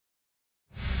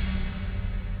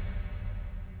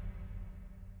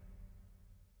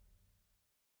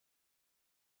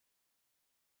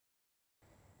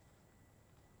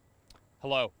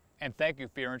Hello, and thank you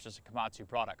for your interest in Komatsu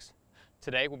products.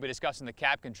 Today we'll be discussing the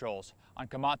cab controls on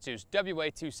Komatsu's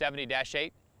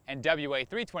WA270-8 and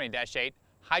WA320-8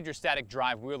 hydrostatic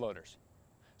drive wheel loaders.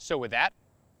 So with that,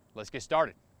 let's get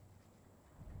started.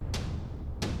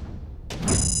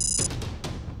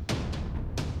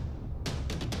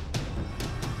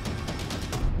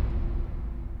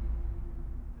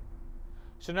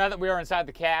 So now that we are inside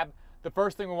the cab, the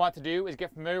first thing we want to do is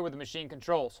get familiar with the machine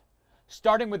controls,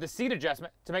 starting with the seat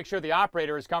adjustment to make sure the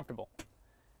operator is comfortable.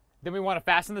 Then we want to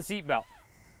fasten the seat belt.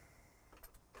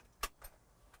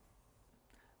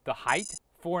 The height,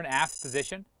 fore and aft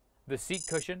position, the seat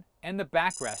cushion, and the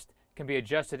backrest can be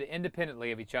adjusted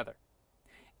independently of each other.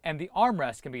 And the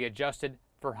armrest can be adjusted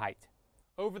for height.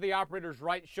 Over the operator's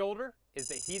right shoulder is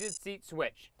the heated seat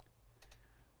switch.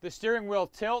 The steering wheel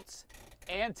tilts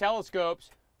and telescopes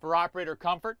for operator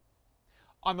comfort.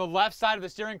 On the left side of the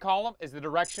steering column is the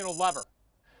directional lever,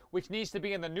 which needs to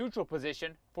be in the neutral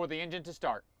position for the engine to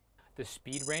start. The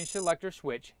speed range selector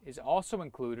switch is also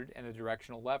included in the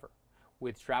directional lever,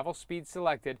 with travel speed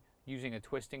selected using a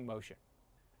twisting motion.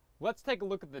 Let's take a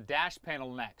look at the dash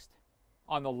panel next.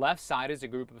 On the left side is a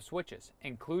group of switches,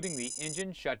 including the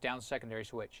engine shutdown secondary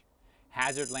switch,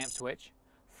 hazard lamp switch,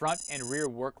 front and rear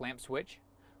work lamp switch,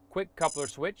 quick coupler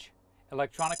switch,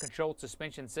 electronic controlled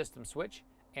suspension system switch,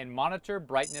 and monitor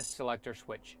brightness selector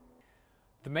switch.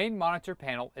 The main monitor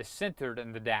panel is centered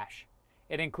in the dash.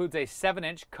 It includes a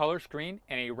 7-inch color screen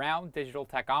and a round digital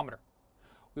tachometer.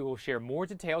 We will share more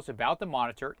details about the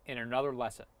monitor in another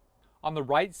lesson. On the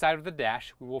right side of the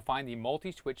dash, we will find the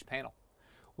multi-switch panel,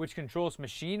 which controls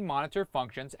machine monitor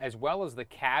functions as well as the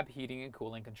cab heating and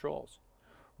cooling controls.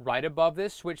 Right above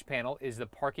this switch panel is the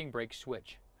parking brake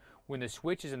switch. When the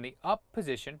switch is in the up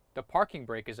position, the parking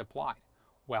brake is applied,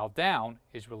 while down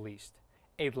is released.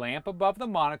 A lamp above the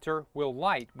monitor will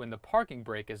light when the parking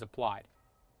brake is applied.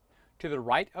 To the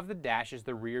right of the dash is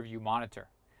the rear view monitor.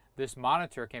 This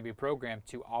monitor can be programmed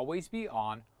to always be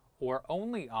on or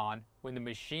only on when the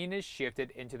machine is shifted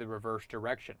into the reverse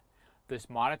direction. This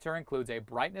monitor includes a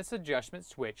brightness adjustment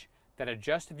switch that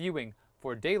adjusts viewing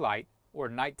for daylight or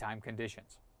nighttime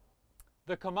conditions.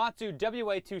 The Komatsu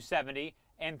WA270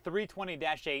 and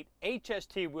 320-8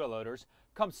 HST wheel loaders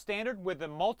come standard with the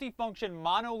multifunction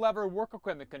mono lever work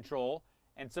equipment control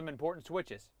and some important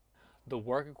switches. The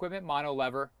work equipment mono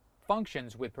lever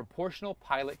functions with proportional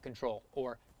pilot control,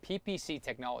 or PPC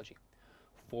technology.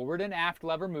 Forward and aft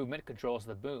lever movement controls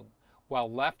the boom, while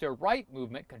left or right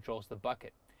movement controls the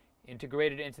bucket.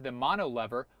 Integrated into the mono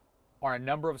lever are a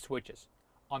number of switches.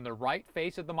 On the right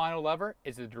face of the mono lever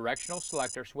is the directional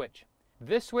selector switch.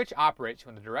 This switch operates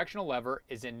when the directional lever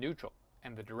is in neutral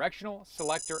and the directional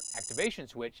selector activation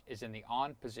switch is in the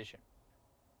on position.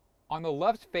 On the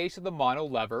left face of the mono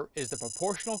lever is the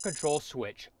proportional control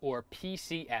switch, or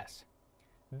PCS.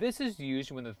 This is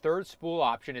used when the third spool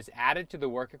option is added to the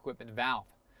work equipment valve.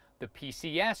 The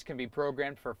PCS can be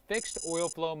programmed for fixed oil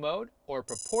flow mode or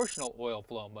proportional oil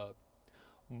flow mode.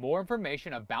 More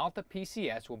information about the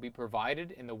PCS will be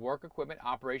provided in the work equipment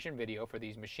operation video for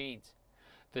these machines.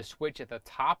 The switch at the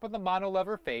top of the mono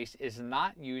lever face is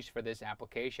not used for this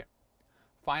application.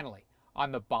 Finally,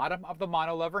 on the bottom of the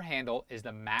mono lever handle is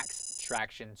the max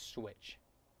traction switch.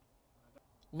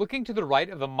 Looking to the right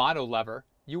of the mono lever,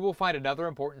 you will find another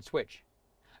important switch.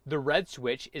 The red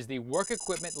switch is the work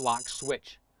equipment lock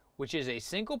switch, which is a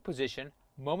single position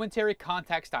momentary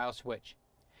contact style switch.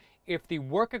 If the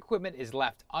work equipment is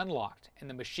left unlocked and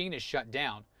the machine is shut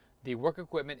down, the work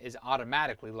equipment is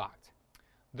automatically locked.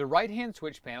 The right-hand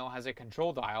switch panel has a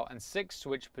control dial and 6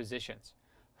 switch positions,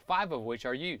 5 of which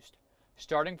are used.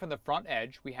 Starting from the front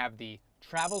edge, we have the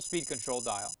travel speed control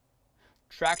dial,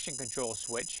 traction control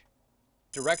switch,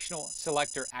 directional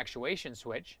selector actuation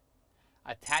switch,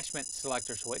 attachment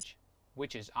selector switch,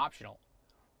 which is optional,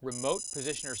 remote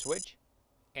positioner switch,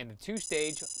 and the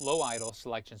 2-stage low idle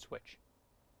selection switch.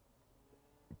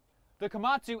 The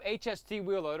Komatsu HST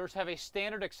wheel loaders have a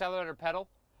standard accelerator pedal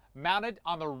mounted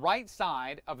on the right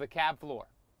side of the cab floor.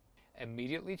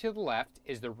 Immediately to the left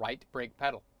is the right brake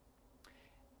pedal,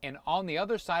 and on the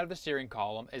other side of the steering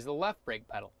column is the left brake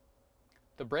pedal.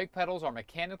 The brake pedals are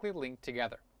mechanically linked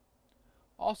together.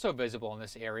 Also visible in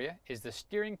this area is the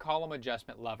steering column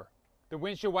adjustment lever. The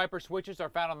windshield wiper switches are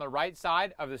found on the right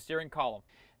side of the steering column.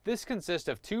 This consists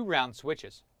of 2 round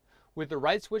switches, with the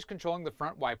right switch controlling the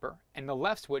front wiper and the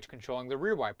left switch controlling the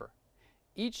rear wiper.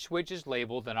 Each switch is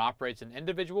labeled and operates an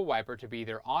individual wiper to be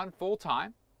either on full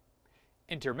time,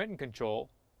 intermittent control,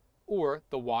 or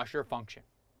the washer function.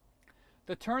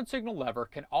 The turn signal lever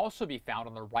can also be found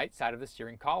on the right side of the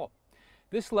steering column.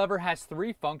 This lever has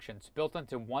 3 functions built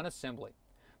into one assembly.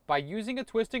 By using a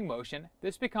twisting motion,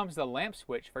 this becomes the lamp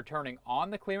switch for turning on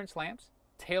the clearance lamps,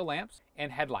 tail lamps,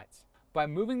 and headlights. By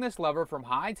moving this lever from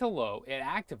high to low, it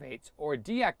activates or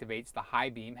deactivates the high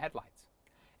beam headlights.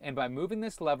 And by moving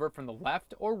this lever from the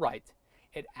left or right,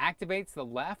 it activates the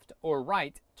left or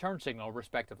right turn signal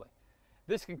respectively.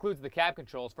 This concludes the cab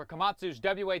controls for Komatsu's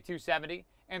WA270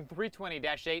 and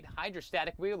 320-8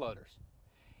 hydrostatic wheel loaders.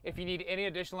 If you need any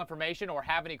additional information or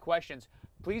have any questions,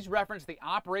 please reference the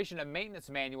Operation and Maintenance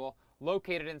Manual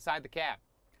located inside the cab.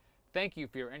 Thank you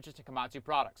for your interest in Komatsu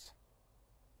products.